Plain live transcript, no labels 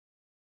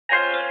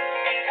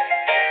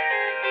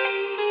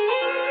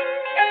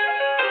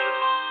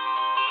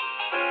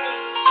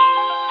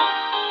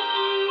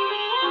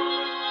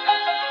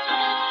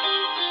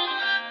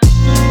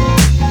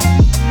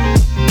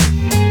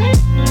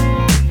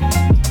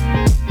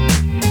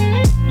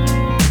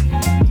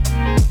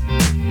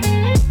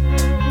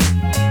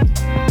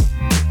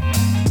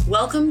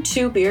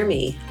to Beer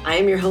Me. I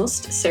am your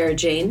host, Sarah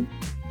Jane.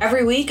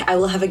 Every week, I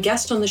will have a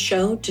guest on the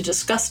show to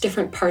discuss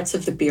different parts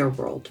of the beer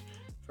world,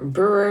 from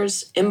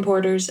brewers,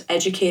 importers,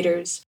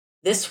 educators.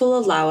 This will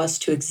allow us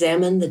to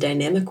examine the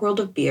dynamic world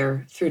of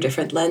beer through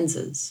different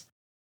lenses.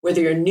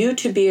 Whether you're new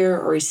to beer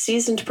or a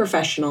seasoned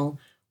professional,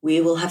 we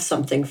will have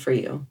something for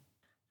you.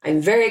 I'm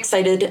very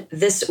excited.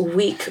 This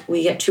week,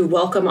 we get to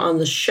welcome on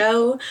the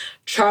show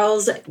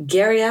Charles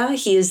Garia.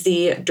 He is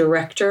the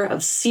director of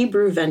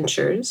Seabrew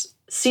Ventures.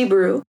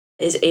 Seabrew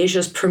is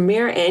Asia's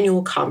premier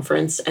annual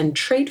conference and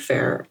trade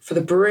fair for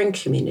the brewing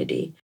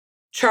community.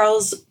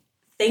 Charles,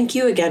 thank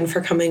you again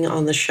for coming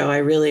on the show. I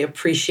really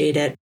appreciate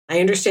it.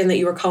 I understand that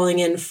you were calling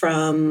in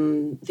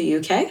from the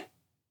UK?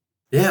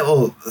 Yeah,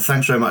 well,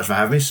 thanks very much for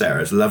having me,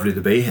 Sarah. It's lovely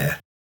to be here.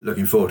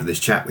 Looking forward to this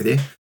chat with you.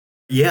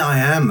 Yeah, I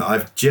am.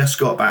 I've just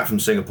got back from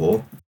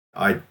Singapore.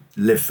 I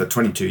lived for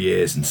 22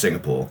 years in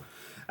Singapore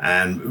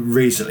and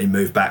recently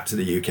moved back to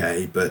the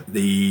UK, but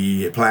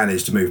the plan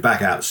is to move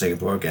back out to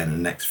Singapore again in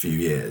the next few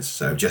years.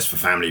 So just for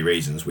family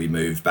reasons, we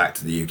moved back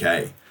to the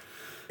UK.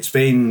 It's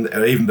been,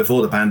 even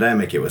before the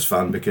pandemic, it was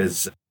fun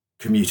because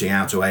commuting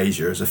out to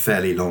Asia is a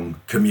fairly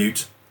long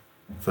commute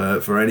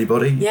for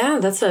anybody. Yeah,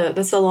 that's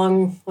a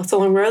long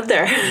road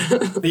there.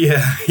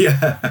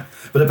 Yeah.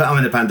 But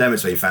the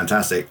pandemic's been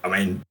fantastic.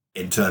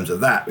 In terms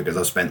of that, because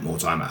I've spent more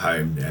time at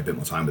home, a bit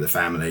more time with the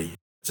family.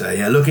 So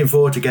yeah, looking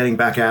forward to getting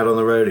back out on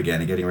the road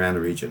again and getting around the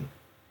region.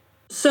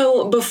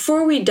 So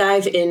before we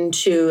dive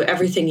into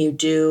everything you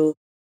do,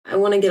 I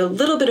want to get a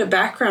little bit of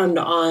background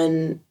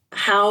on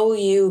how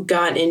you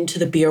got into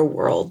the beer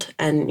world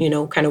and,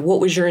 kind of what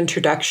was your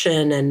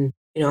introduction and,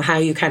 how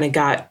you kind of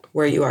got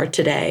where you are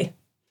today.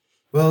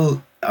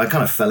 Well, I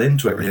kind of fell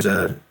into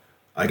it,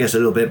 I guess a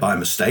little bit by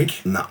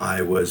mistake.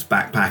 I was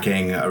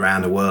backpacking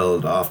around the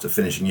world after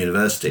finishing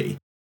university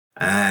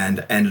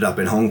and ended up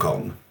in Hong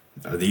Kong.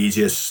 The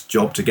easiest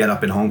job to get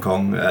up in Hong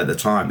Kong at the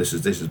time, this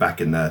is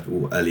back in the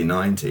early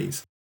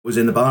 90s, was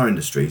in the bar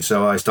industry.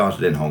 So I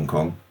started in Hong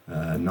Kong,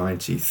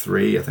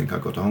 93, I think I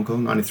got to Hong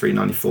Kong, 93,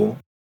 94.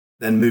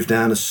 Then moved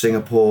down to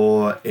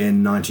Singapore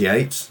in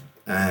 98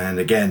 and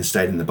again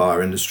stayed in the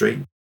bar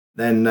industry.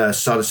 Then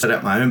started to set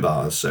up my own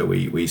bars. So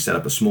we set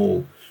up a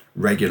small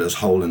regulars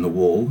hole in the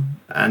wall.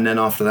 And then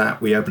after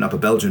that, we opened up a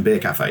Belgian beer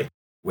cafe,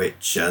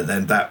 which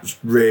then that was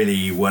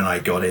really when I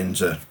got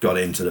into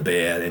the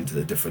beer, into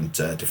the different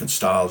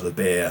styles of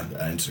beer,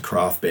 into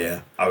craft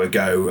beer. I would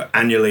go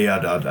annually,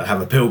 I'd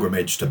have a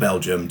pilgrimage to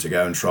Belgium to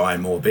go and try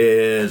more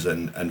beers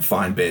and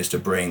find beers to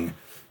bring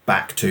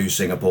back to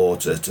Singapore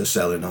to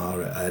sell in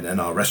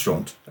our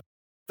restaurant.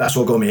 That's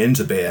what got me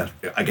into beer,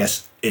 I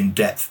guess, in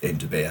depth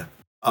into beer.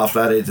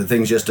 After that, the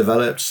things just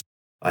developed.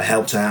 I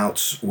helped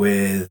out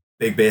with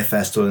Big Beer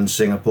Festival in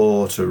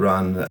Singapore to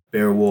run a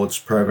beer awards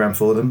program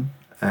for them.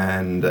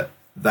 And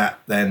that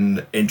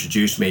then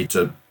introduced me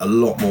to a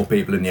lot more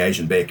people in the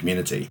Asian beer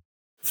community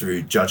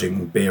through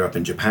judging beer up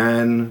in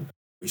Japan.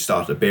 We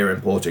started a beer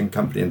importing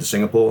company into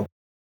Singapore.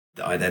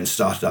 I then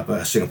started up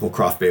a Singapore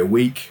Craft Beer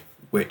Week,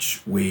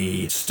 which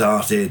we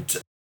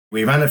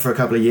ran it for a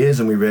couple of years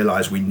and we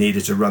realized we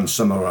needed to run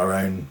some of our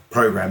own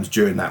programs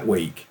during that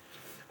week.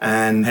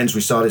 And hence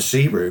we started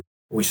Seabrew.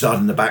 We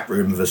started in the back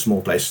room of a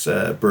small place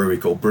brewery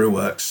called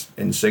Brewworks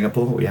in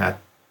Singapore. We had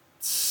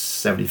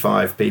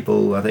 75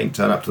 people, I think,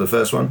 turn up to the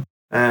first one.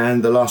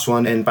 And the last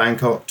one in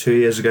Bangkok 2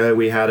 years ago,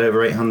 we had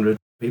over 800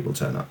 people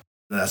turn up.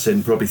 That's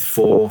in probably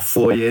 4 or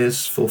 5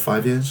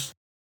 years.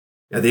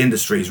 Yeah, the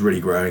industry is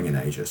really growing in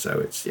Asia.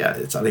 So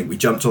I think we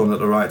jumped on at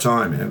the right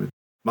time.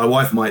 My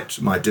wife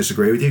might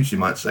disagree with you. She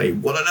might say,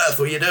 "What on earth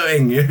were you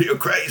doing? You're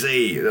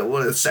crazy.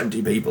 What are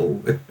 70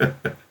 people?"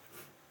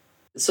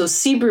 So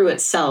Seabrew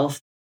itself,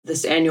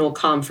 this annual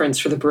conference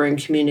for the brewing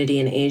community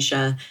in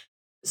Asia,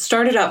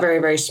 started out very,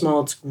 very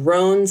small. It's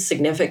grown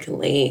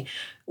significantly.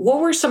 What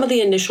were some of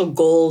the initial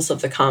goals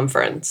of the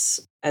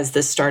conference as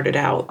this started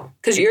out?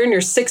 Because you're in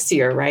your 6th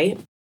year, right?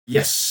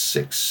 Yes,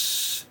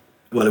 6.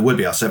 Well, it would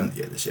be our 7th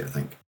year this year, I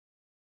think.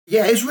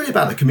 Yeah, it's really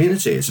about the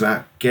community. It's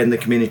about getting the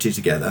community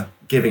together,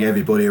 giving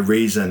everybody a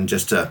reason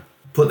just to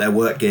put their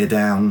work gear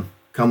down,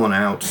 come on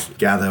out,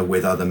 gather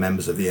with other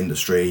members of the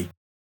industry,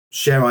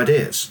 share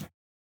ideas.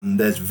 And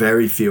there's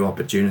very few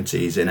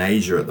opportunities in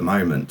Asia at the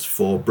moment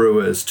for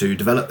brewers to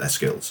develop their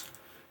skills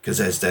because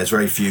there's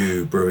very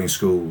few brewing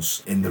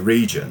schools in the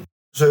region.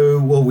 So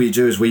what we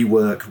do is we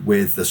work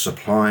with the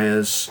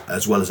suppliers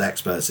as well as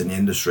experts in the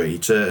industry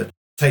to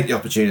take the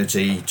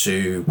opportunity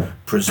to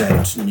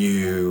present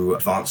new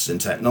advances in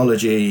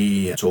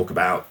technology, talk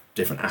about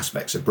different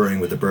aspects of brewing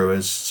with the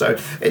brewers. So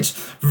it's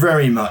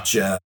very much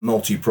a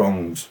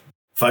multi-pronged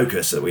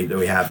focus that we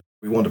have.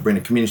 We want to bring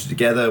the community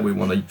together. We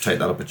want to take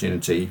that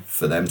opportunity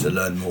for them to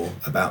learn more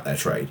about their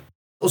trade.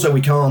 Also,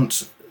 we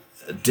can't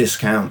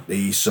discount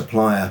the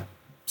supplier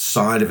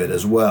side of it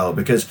as well,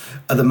 because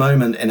at the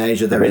moment in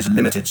Asia, there is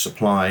limited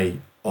supply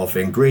of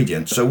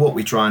ingredients. So what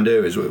we try and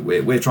do is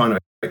we're trying to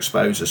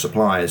expose the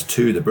suppliers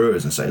to the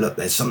brewers and say, look,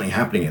 there's something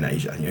happening in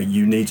Asia.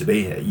 You need to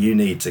be here. You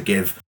need to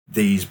give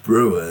these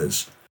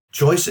brewers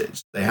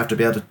choices. They have to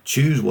be able to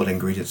choose what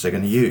ingredients they're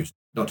going to use,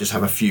 not just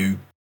have a few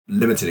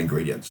limited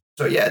ingredients.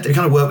 So yeah, they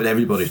kind of work with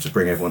everybody to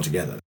bring everyone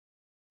together.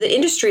 The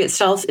industry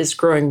itself is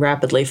growing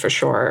rapidly for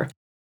sure,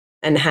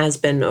 and has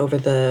been over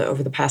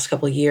the past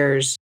couple of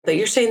years. But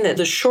you're saying that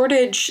the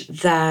shortage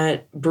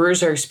that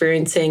brewers are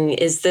experiencing,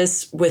 is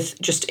this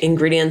with just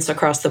ingredients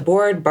across the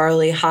board,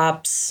 barley,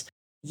 hops,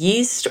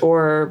 yeast,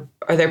 or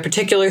are there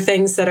particular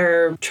things that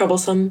are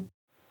troublesome?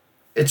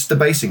 It's the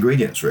base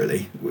ingredients,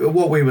 really.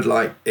 What we would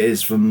like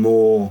is for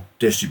more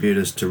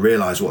distributors to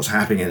realize what's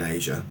happening in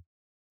Asia.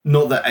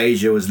 Not that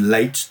Asia was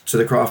late to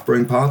the craft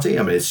brewing party.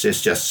 I mean, it's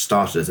just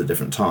started at a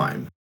different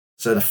time.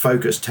 So the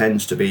focus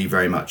tends to be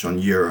very much on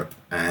Europe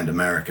and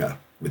America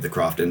with the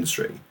craft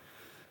industry.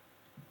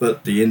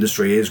 But the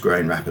industry is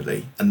growing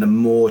rapidly, and the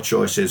more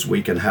choices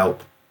we can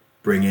help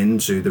bring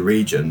into the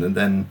region, and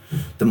then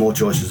the more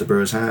choices the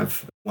brewers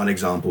have. One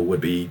example would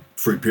be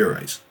fruit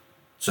purees.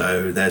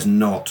 So there's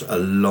not a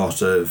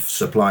lot of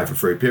supply for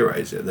fruit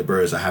purees. The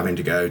brewers are having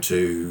to go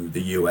to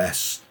the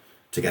US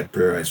to get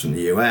purees from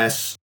the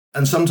US.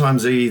 And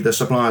sometimes the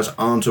suppliers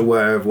aren't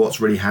aware of what's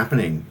really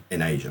happening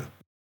in Asia.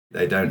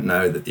 They don't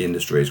know that the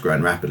industry has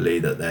grown rapidly,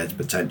 that there's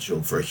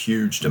potential for a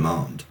huge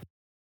demand.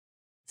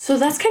 So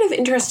that's kind of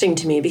interesting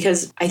to me,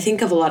 because I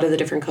think of a lot of the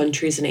different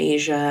countries in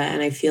Asia,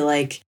 and I feel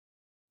like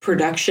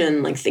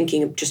production, like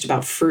thinking just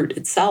about fruit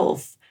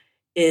itself,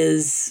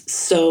 is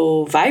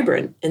so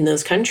vibrant in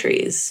those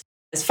countries.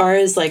 As far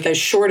as like a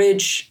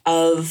shortage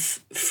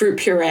of fruit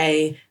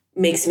puree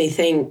makes me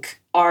think,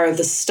 are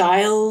the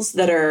styles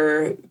that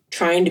are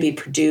trying to be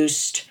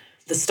produced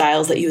the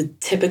styles that you would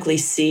typically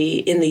see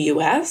in the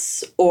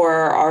US? Or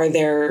are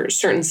there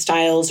certain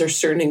styles or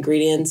certain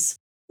ingredients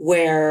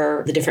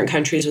where the different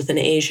countries within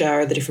Asia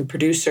or the different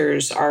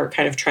producers are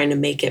kind of trying to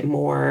make it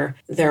more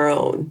their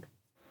own?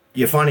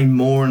 You're finding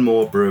more and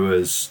more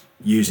brewers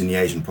using the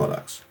Asian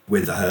products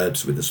with the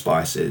herbs, with the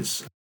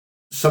spices.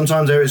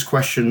 Sometimes there is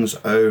questions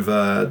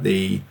over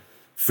the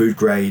food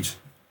grade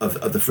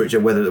of the fruit,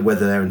 whether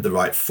they're in the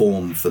right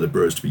form for the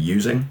brewers to be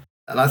using.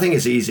 And I think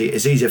it's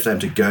easier for them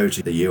to go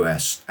to the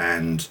US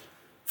and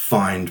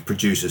find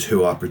producers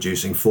who are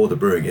producing for the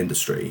brewing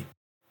industry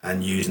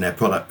and using their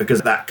product,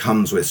 because that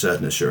comes with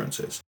certain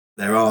assurances.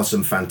 There are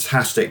some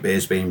fantastic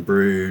beers being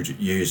brewed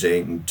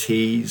using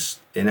teas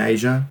in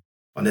Asia.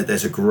 And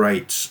there's a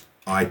great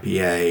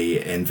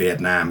IPA in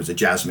Vietnam. It's a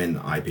jasmine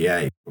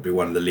IPA, probably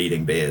one of the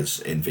leading beers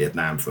in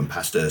Vietnam from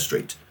Pasteur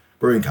Street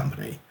Brewing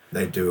Company.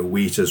 They do a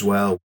wheat as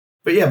well.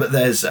 But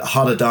there's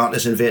Heart of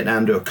Darkness in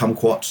Vietnam, do a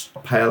kumquat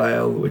pale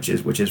ale, which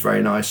is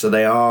very nice. So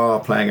they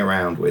are playing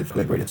around with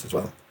ingredients as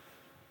well.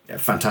 Yeah,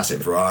 fantastic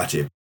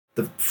variety.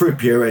 The fruit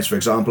purees, for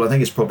example, I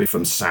think it's probably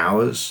from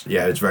sours.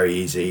 Yeah, it's very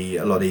easy,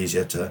 a lot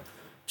easier to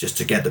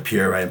get the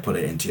puree and put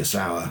it into your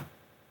sour.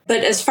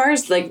 But as far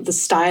as like the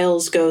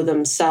styles go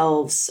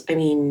themselves, I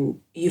mean,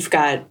 you've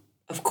got,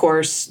 of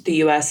course, the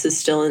US is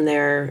still in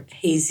their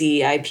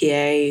hazy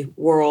IPA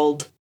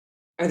world.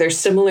 Are there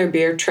similar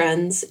beer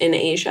trends in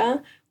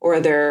Asia? Or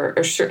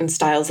are certain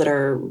styles that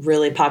are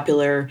really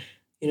popular,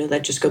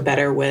 that just go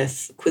better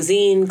with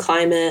cuisine,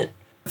 climate?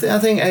 I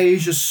think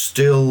Asia's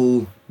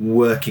still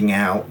working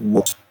out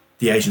what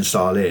the Asian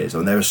style is. I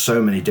mean, there are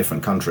so many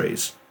different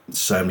countries,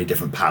 so many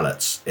different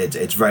palates.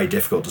 It's very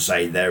difficult to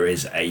say there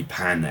is a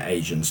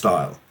pan-Asian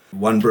style.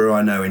 One brewer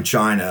I know in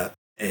China,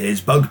 his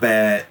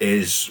bugbear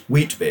is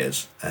wheat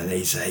beers. And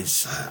he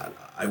says,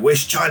 I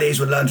wish Chinese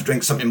would learn to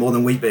drink something more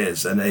than wheat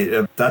beers.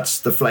 And that's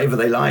the flavor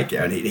they like.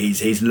 And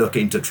he's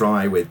looking to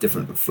try with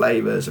different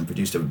flavors and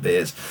produce different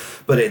beers.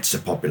 But it's a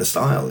popular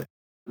style.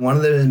 One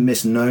of the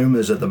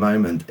misnomers at the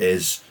moment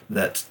is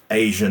that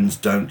Asians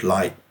don't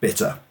like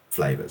bitter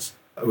flavors,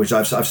 which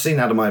I've seen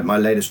out of my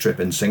latest trip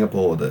in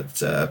Singapore,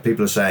 that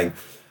people are saying,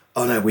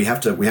 oh no, we have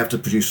to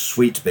produce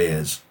sweet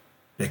beers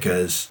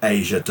because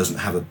Asia doesn't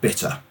have a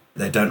bitter.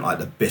 They don't like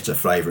the bitter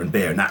flavor in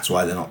beer, and that's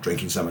why they're not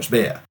drinking so much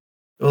beer.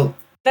 Well,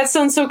 that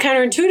sounds so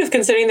counterintuitive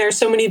considering there are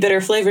so many bitter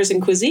flavors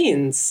in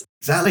cuisines.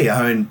 Exactly.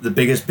 I mean, the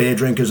biggest beer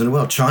drinkers in the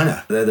world,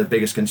 China, they're the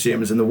biggest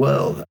consumers in the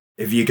world.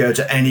 If you go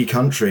to any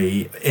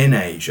country in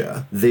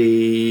Asia,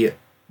 the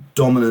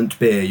dominant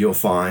beer you'll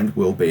find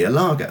will be a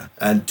lager.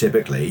 And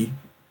typically,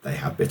 they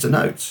have bitter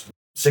notes.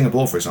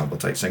 Singapore, for example,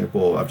 take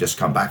Singapore, I've just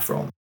come back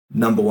from.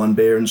 Number one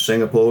beer in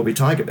Singapore will be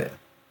Tiger Beer.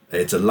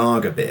 It's a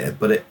lager beer,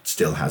 but it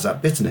still has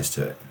that bitterness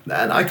to it.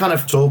 And I kind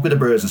of talk with the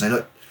brewers and say,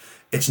 look,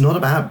 it's not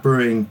about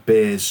brewing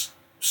beers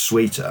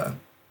sweeter.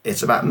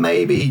 It's about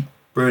maybe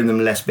brewing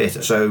them less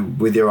bitter. So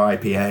with your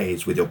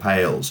IPAs, with your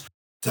pales,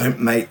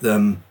 don't make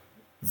them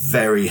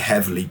very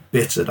heavily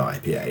bittered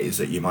IPAs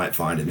that you might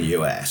find in the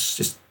US.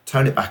 Just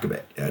tone it back a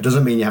bit. It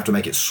doesn't mean you have to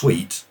make it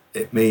sweet.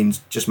 It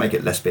means just make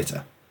it less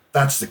bitter.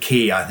 That's the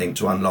key, I think,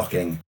 to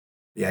unlocking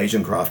the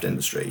Asian craft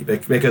industry.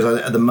 Because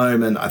at the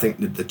moment, I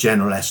think the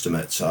general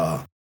estimates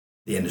are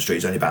the industry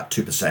is only about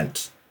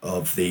 2%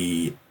 of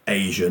the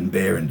Asian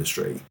beer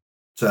industry.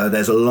 So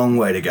there's a long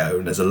way to go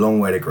and there's a long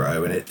way to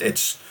grow. And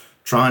it's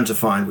trying to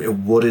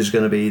find what is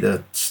going to be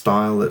the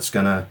style that's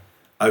going to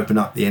open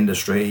up the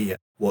industry,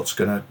 what's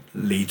going to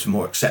lead to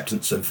more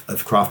acceptance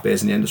of craft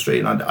beers in the industry.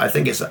 And I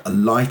think it's a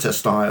lighter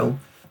style,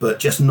 but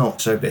just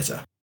not so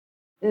bitter.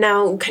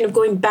 Now, kind of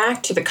going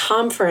back to the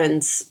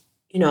conference,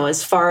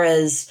 as far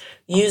as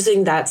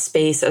using that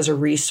space as a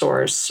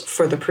resource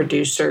for the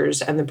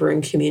producers and the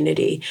brewing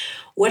community,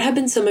 what have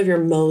been some of your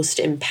most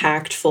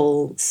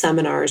impactful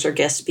seminars or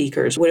guest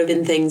speakers? What have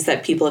been things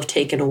that people have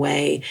taken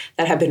away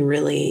that have been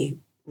really,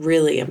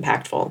 really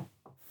impactful?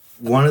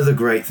 One of the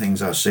great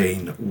things I've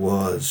seen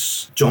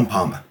was John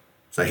Palmer.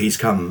 So he's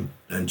come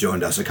and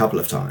joined us a couple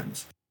of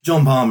times.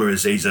 John Palmer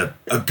he's a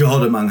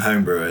god among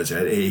homebrewers.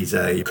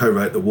 He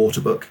co-wrote the Water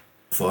Book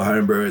for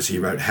homebrewers. He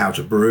wrote How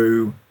to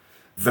Brew.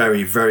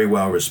 Very, very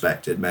well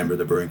respected member of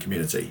the brewing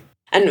community.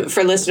 And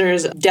for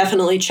listeners,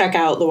 definitely check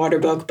out the Water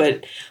Book,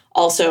 but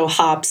also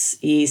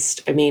Hops,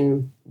 Yeast. I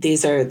mean,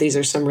 these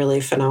are some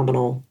really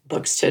phenomenal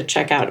books to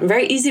check out and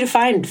very easy to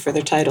find for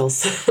their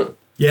titles.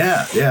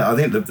 Yeah. I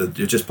think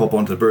you just pop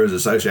onto the Brewers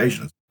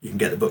Association. You can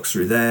get the books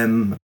through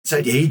them.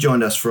 So he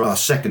joined us for our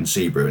second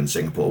Sea Brew in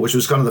Singapore, which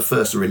was kind of the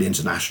first really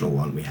international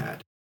one we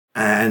had.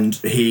 And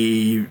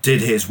he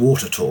did his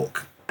water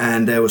talk.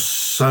 And there were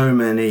so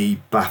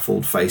many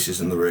baffled faces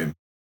in the room.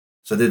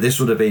 So this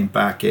would have been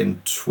back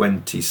in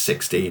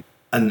 2016.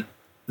 And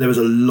there was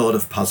a lot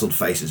of puzzled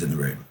faces in the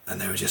room.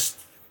 And they were just,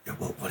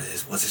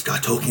 what's this guy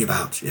talking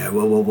about? Yeah,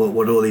 what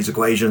are all these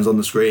equations on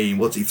the screen?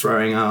 What's he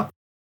throwing up?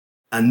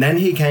 And then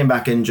he came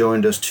back and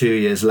joined us 2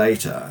 years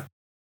later.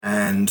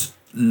 And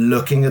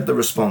looking at the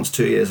response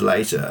 2 years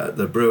later,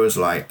 the brewers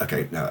like,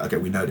 okay,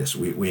 we know this.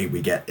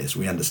 We get this.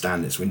 We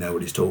understand this. We know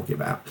what he's talking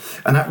about.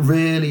 And that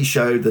really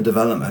showed the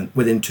development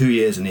within 2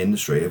 years in the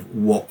industry of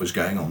what was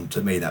going on.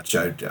 To me, that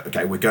showed,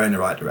 okay, we're going in the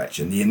right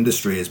direction. The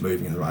industry is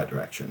moving in the right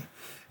direction.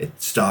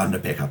 It's starting to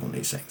pick up on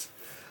these things.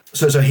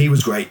 So he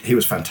was great. He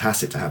was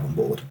fantastic to have on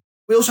board.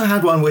 We also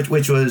had one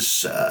which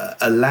was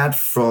a lad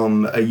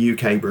from a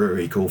UK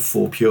brewery called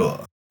Four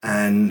Pure.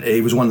 And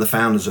he was one of the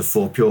founders of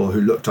Four Pure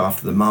who looked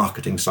after the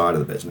marketing side of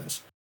the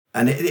business.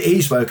 And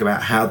he spoke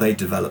about how they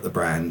developed the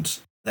brand.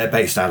 They're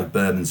based out of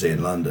Bermondsey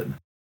in London.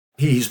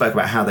 He spoke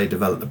about how they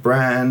developed the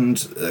brand,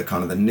 the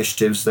kind of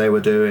initiatives they were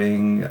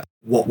doing,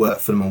 what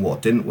worked for them and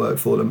what didn't work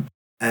for them.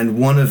 And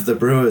one of the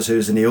brewers who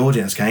was in the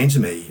audience came to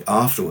me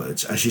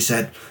afterwards and she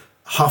said,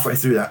 halfway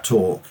through that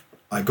talk,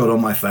 I got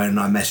on my phone and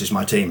I messaged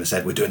my team and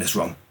said, we're doing this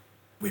wrong.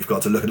 We've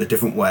got to look at a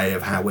different way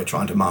of how we're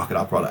trying to market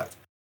our product.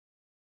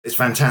 It's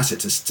fantastic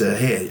to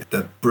hear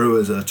the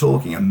brewers are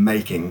talking and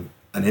making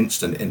an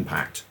instant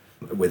impact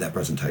with their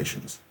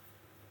presentations.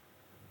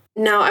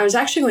 Now, I was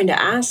actually going to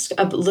ask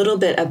a little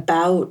bit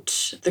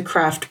about the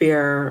craft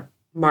beer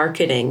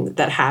marketing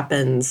that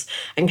happens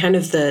and kind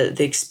of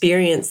the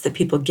experience that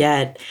people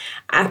get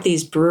at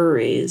these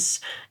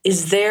breweries.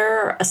 Is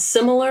there a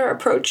similar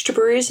approach to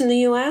breweries in the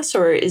US,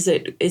 or is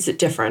it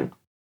different?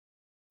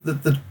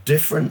 The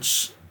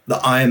difference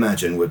that I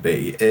imagine would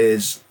be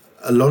is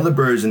a lot of the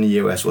breweries in the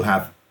US will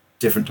have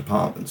different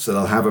departments. So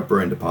they'll have a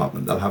brewing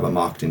department, they'll have a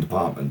marketing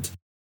department.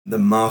 The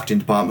marketing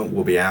department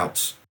will be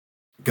out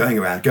going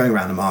around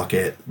the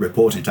market,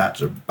 reporting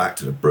back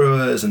to the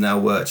brewers, and they'll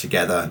work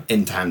together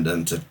in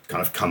tandem to kind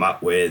of come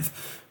up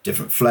with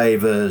different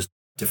flavors,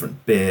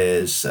 different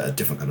beers,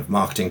 different kind of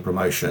marketing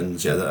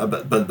promotions. Yeah,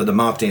 but the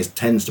marketing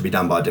tends to be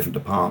done by a different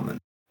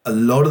department. A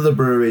lot of the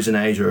breweries in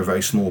Asia are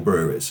very small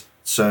breweries.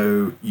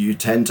 So you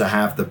tend to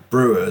have the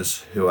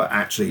brewers who are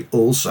actually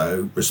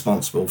also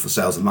responsible for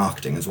sales and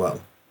marketing as well,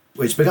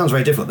 which becomes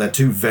very difficult. They're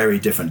two very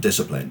different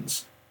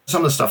disciplines.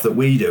 Some of the stuff that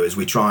we do is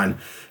we try and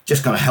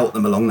just kind of help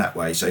them along that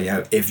way. So,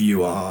 if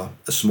you are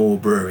a small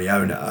brewery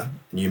owner,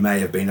 and you may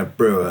have been a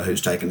brewer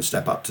who's taken a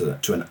step up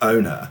to an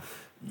owner,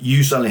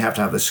 you suddenly have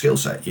to have the skill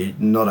set.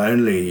 Not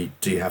only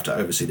do you have to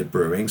oversee the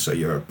brewing, so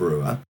you're a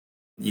brewer,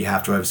 you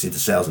have to oversee the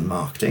sales and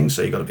marketing,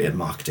 so you've got to be a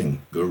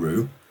marketing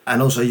guru.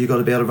 And also you've got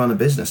to be able to run a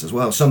business as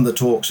well. Some of the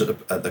talks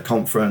at the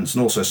conference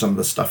and also some of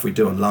the stuff we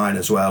do online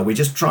as well, we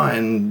just try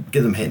and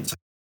give them hints.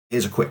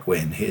 Here's a quick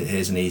win.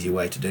 Here's an easy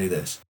way to do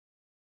this.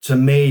 To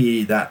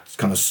me, that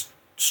kind of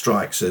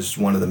strikes as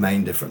one of the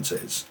main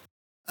differences.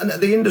 And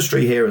the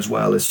industry here as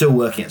well is still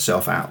working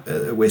itself out.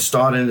 We're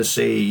starting to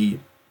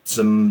see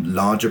some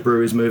larger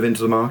breweries move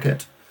into the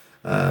market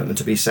and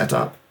to be set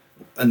up.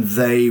 And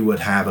they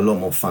would have a lot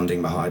more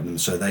funding behind them.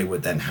 So they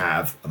would then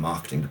have a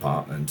marketing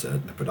department, a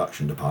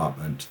production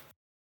department.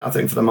 I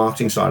think for the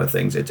marketing side of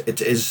things,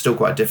 it is still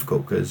quite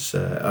difficult because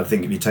I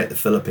think if you take the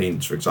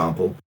Philippines, for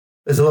example,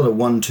 there's a lot of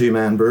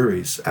 1-2-man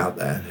breweries out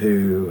there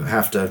who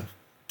have to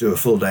do a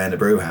full day in the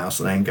brew house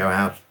and then go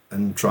out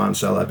and try and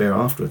sell their beer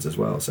afterwards as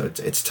well. So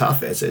it's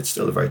tough. It's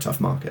still a very tough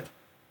market.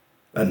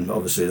 And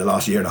obviously the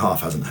last year and a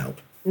half hasn't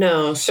helped.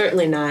 No,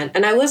 certainly not.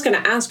 And I was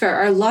going to ask,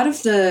 are a lot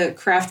of the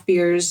craft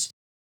beers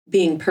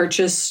being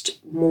purchased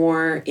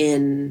more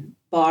in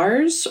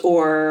bars,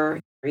 or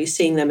are you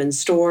seeing them in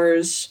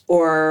stores,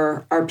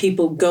 or are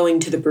people going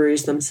to the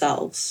breweries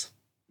themselves?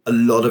 A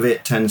lot of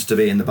it tends to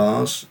be in the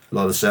bars. A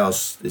lot of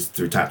sales is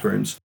through tap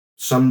rooms.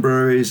 Some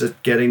breweries are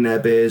getting their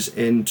beers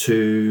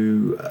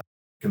into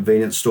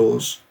convenience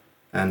stores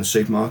and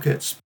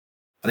supermarkets.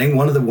 I think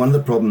one of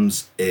the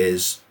problems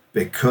is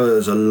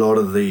because a lot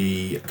of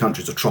the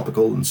countries are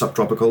tropical and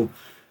subtropical,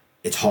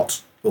 it's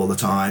hot. all the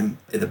time.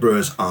 The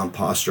brewers aren't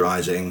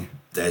pasteurizing.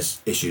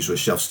 There's issues with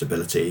shelf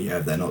stability.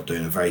 They're not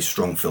doing a very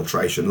strong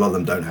filtration. A lot of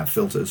them don't have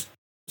filters.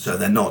 So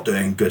they're not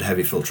doing good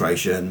heavy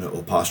filtration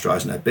or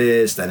pasteurizing their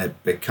beers. Then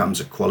it becomes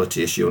a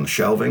quality issue on the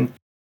shelving.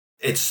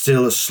 It's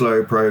still a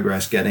slow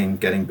progress getting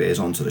beers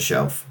onto the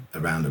shelf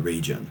around the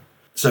region.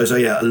 So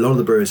yeah, a lot of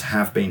the brewers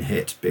have been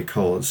hit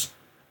because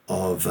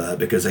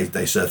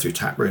they serve through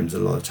tap rooms. A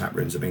lot of tap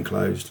rooms have been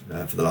closed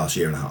for the last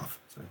year and a half.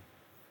 So.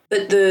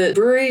 But the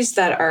breweries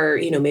that are,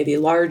 maybe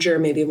larger,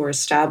 maybe more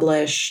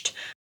established,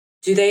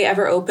 do they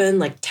ever open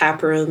like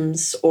tap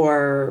rooms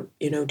or,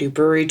 do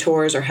brewery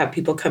tours or have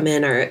people come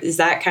in, or is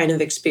that kind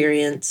of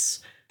experience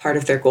part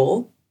of their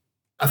goal?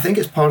 I think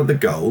it's part of the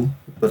goal,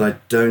 but I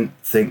don't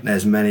think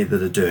there's many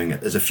that are doing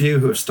it. There's a few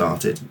who have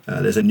started.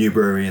 There's a new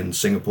brewery in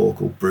Singapore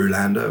called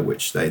Brewlander,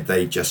 which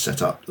they just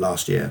set up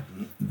last year.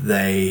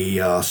 They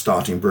are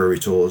starting brewery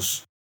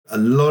tours. A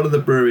lot of the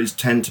breweries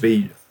tend to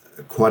be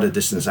quite a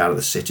distance out of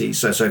the city.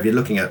 So if you're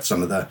looking at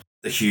some of the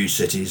huge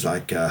cities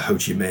like Ho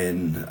Chi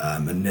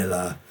Minh,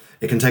 Manila,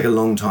 it can take a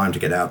long time to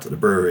get out to the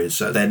breweries.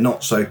 So they're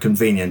not so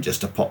convenient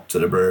just to pop to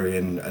the brewery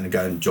and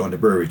go and join the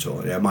brewery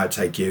tour. It might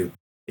take you,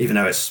 even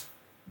though it's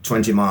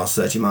 20 miles,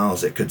 30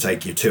 miles, it could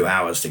take you 2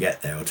 hours to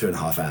get there or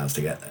 2.5 hours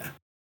to get there.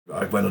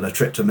 I went on a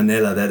trip to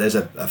Manila. There's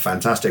a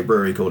fantastic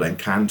brewery called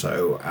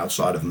Encanto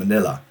outside of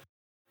Manila.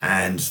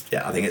 And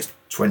I think it's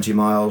 20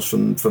 miles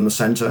from the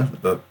center.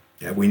 But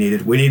we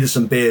needed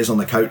some beers on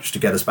the coach to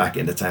get us back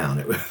into town.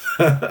 It was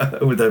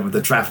with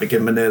the traffic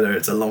in Manila,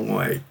 it's a long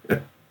way.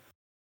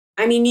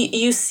 I mean,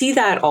 you see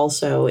that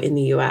also in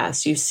the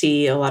US. You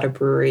see a lot of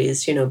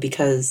breweries,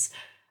 because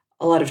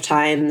a lot of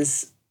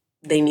times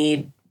they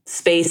need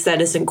space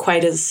that isn't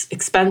quite as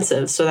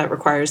expensive. So that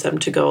requires them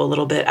to go a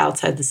little bit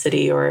outside the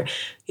city or,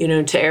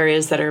 to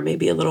areas that are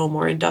maybe a little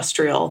more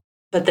industrial.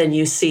 But then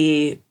you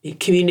see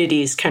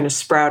communities kind of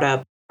sprout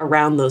up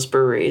around those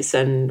breweries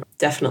and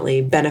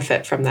definitely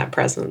benefit from that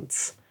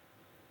presence.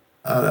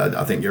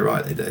 I think you're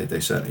right. They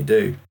certainly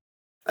do.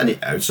 And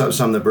so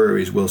some of the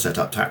breweries will set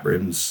up tap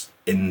rooms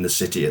in the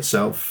city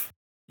itself.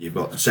 You've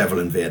got several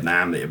in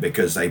Vietnam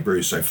because they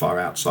brew so far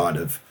outside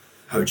of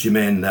Ho Chi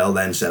Minh, they'll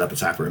then set up a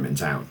tap room in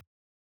town.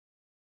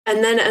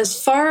 And then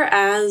as far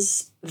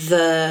as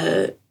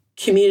the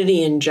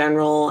community in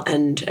general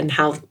and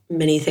how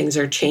many things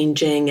are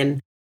changing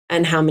and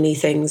how many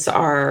things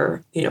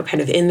are, kind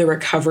of in the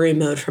recovery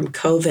mode from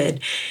COVID,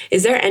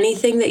 is there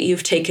anything that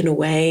you've taken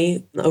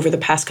away over the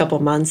past couple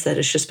of months that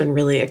has just been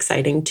really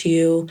exciting to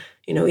you?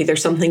 Either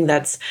something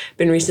that's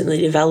been recently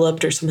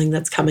developed or something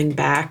that's coming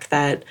back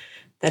that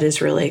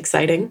is really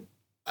exciting?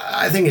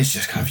 I think it's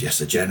just kind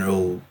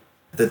of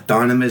the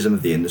dynamism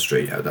of the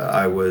industry.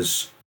 I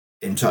was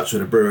in touch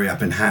with a brewery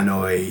up in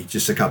Hanoi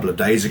just a couple of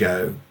days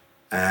ago,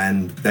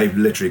 and they've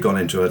literally gone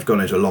into a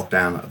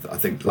lockdown. I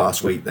think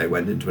last week they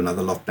went into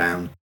another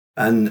lockdown.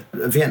 And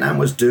Vietnam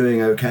was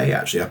doing okay,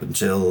 actually, up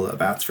until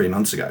about 3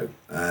 months ago.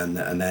 And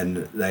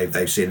then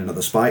they've seen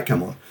another spike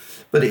come on.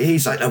 But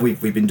he's like,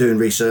 we've been doing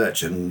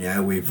research and,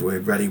 we're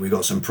ready. We've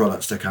got some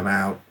products to come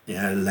out,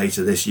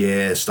 later this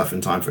year, stuff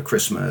in time for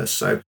Christmas.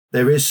 So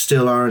there is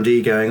still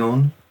R&D going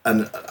on.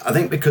 And I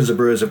think because the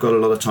brewers have got a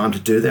lot of time to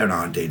do their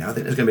R&D now, I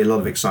think there's going to be a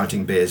lot of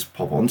exciting beers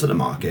pop onto the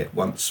market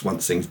once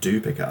things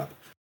do pick up.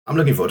 I'm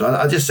looking forward to it.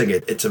 I just think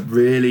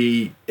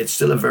it's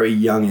still a very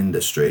young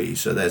industry,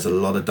 so there's a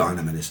lot of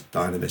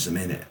dynamism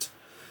in it.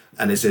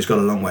 And it's got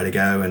a long way to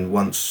go, and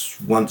once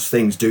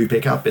things do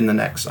pick up in the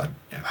next,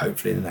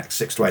 hopefully in the next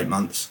 6 to 8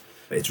 months,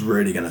 it's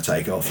really going to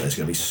take off. There's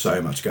going to be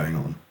so much going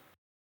on.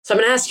 So I'm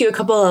going to ask you a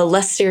couple of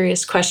less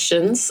serious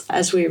questions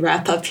as we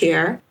wrap up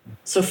here.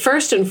 So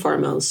first and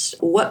foremost,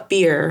 what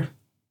beer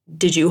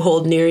did you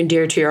hold near and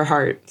dear to your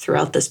heart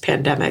throughout this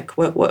pandemic?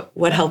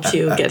 What helped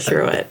you get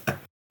through it?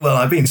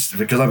 Well,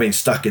 because I've been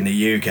stuck in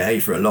the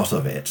UK for a lot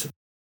of it.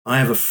 I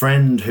have a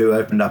friend who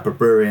opened up a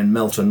brewery in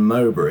Melton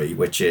Mowbray,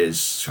 which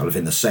is kind of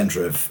in the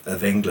centre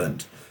of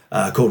England,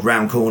 called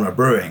Round Corner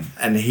Brewing.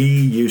 And he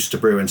used to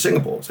brew in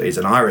Singapore. So he's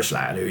an Irish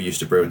lad who used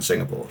to brew in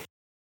Singapore.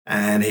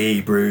 And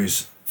he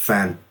brews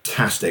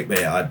fantastic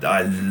beer.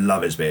 I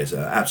love his beers.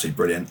 They're absolutely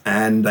brilliant.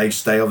 And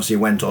they obviously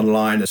went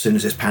online as soon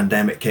as this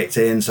pandemic kicked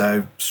in.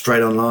 So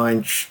straight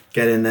online,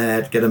 get in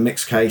there, get a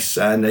mixed case.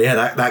 And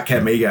that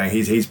kept me going.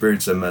 He's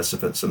brewed some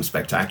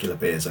spectacular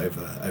beers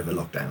over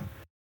lockdown.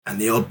 And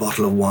the odd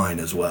bottle of wine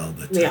as well.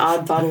 The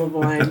odd bottle of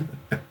wine.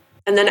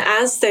 And then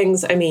as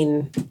things,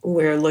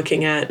 we're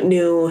looking at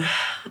new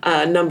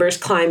numbers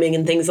climbing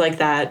and things like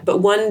that. But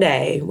one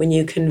day when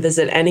you can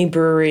visit any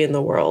brewery in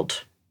the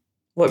world,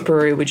 what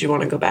brewery would you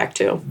want to go back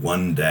to?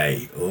 One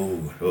day.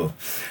 Oh,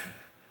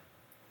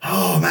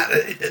 man,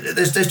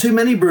 there's too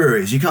many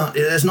breweries. You can't,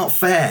 it's not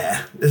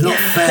fair. It's not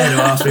fair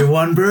to ask me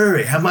one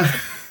brewery. How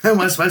am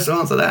I supposed to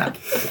answer that?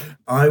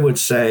 I would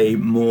say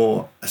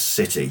more a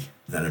city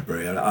than a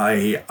brewery.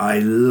 I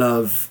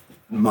love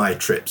my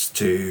trips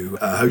to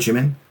Ho Chi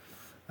Minh,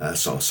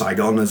 so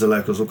Saigon as the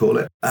locals will call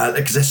it,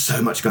 because there's so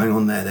much going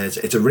on there.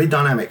 It's a really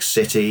dynamic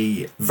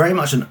city, very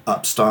much an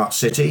upstart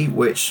city,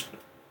 which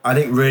I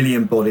think really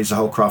embodies the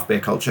whole craft beer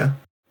culture.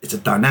 It's a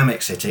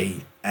dynamic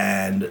city.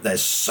 And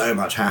there's so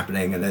much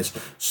happening, and there's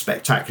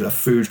spectacular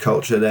food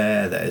culture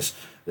there. There's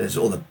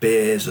all the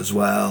beers as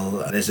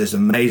well. There's this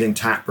amazing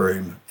tap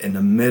room in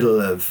the middle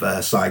of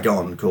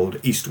Saigon called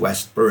East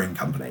West Brewing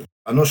Company.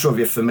 I'm not sure if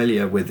you're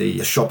familiar with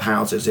the shop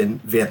houses in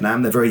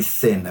Vietnam. They're very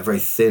thin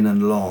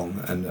and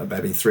long, and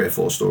maybe 3 or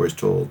 4 stories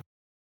tall.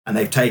 And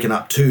they've taken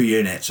up 2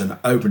 units and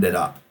opened it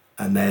up.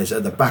 And there's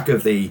at the back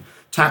of the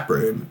tap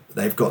room,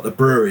 they've got the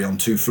brewery on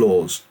 2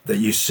 floors that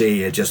you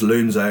see. It just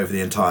looms over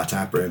the entire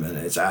tap room, and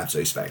it's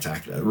absolutely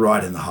spectacular,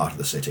 right in the heart of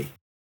the city.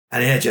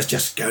 And yeah,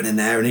 just going in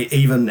there, and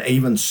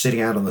even sitting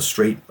out on the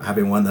street,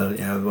 having one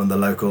of the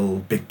local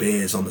big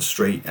beers on the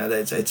street.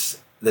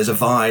 There's a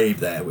vibe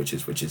there, which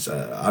is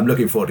I'm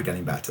looking forward to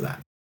getting back to that.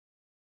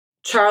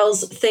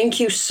 Charles, thank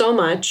you so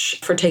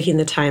much for taking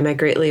the time. I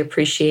greatly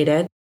appreciate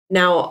it.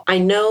 Now, I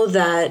know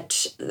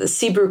that the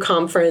Sea-Brew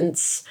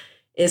Conference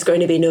is going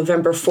to be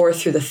November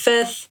 4th through the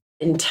 5th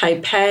in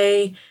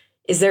Taipei.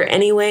 Is there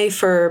any way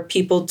for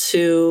people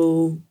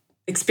to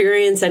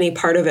experience any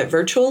part of it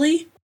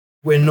virtually?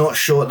 We're not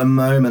sure at the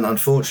moment,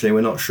 unfortunately.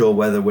 We're not sure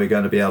whether we're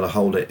going to be able to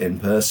hold it in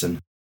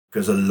person,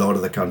 because a lot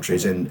of the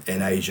countries in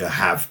Asia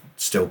have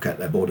still kept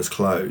their borders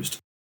closed.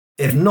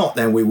 If not,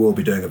 then we will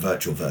be doing a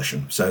virtual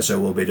version. So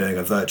we'll be doing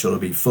a virtual,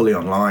 it'll be fully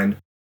online.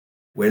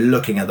 We're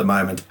looking at the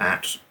moment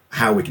at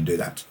how we can do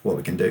that, what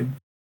we can do.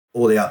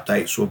 All the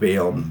updates will be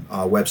on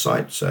our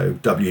website, so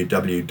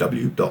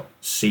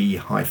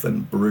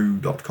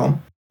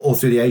www.sea-brew.com, or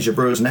through the Asia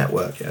Brewers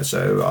Network. Yeah,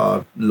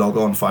 so log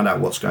on, find out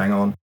what's going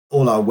on.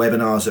 All our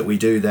webinars that we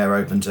do, they're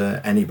open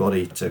to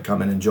anybody to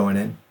come in and join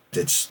in.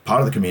 It's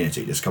part of the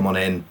community. Just come on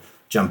in,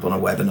 jump on a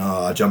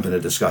webinar, jump in a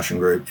discussion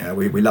group.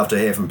 We love to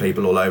hear from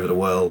people all over the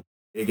world.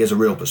 It gives a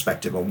real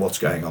perspective on what's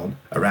going on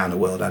around the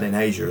world and in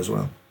Asia as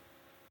well.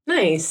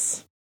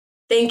 Nice.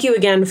 Thank you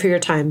again for your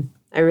time.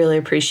 I really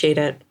appreciate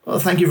it. Well,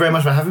 thank you very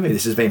much for having me.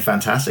 This has been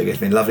fantastic. It's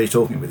been lovely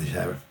talking with you,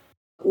 Sarah.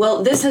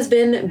 Well, this has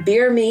been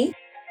Beer Me.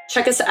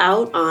 Check us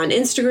out on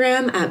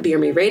Instagram at Beer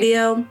Me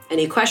Radio.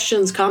 Any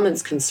questions,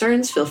 comments,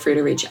 concerns, feel free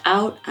to reach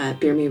out at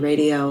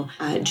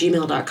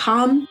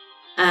beermeradio@gmail.com.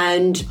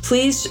 And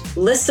please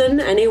listen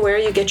anywhere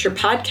you get your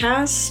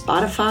podcasts,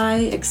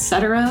 Spotify,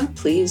 etc.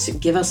 Please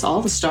give us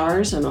all the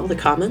stars and all the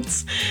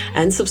comments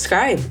and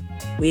subscribe.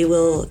 We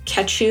will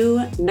catch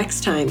you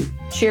next time.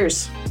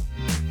 Cheers.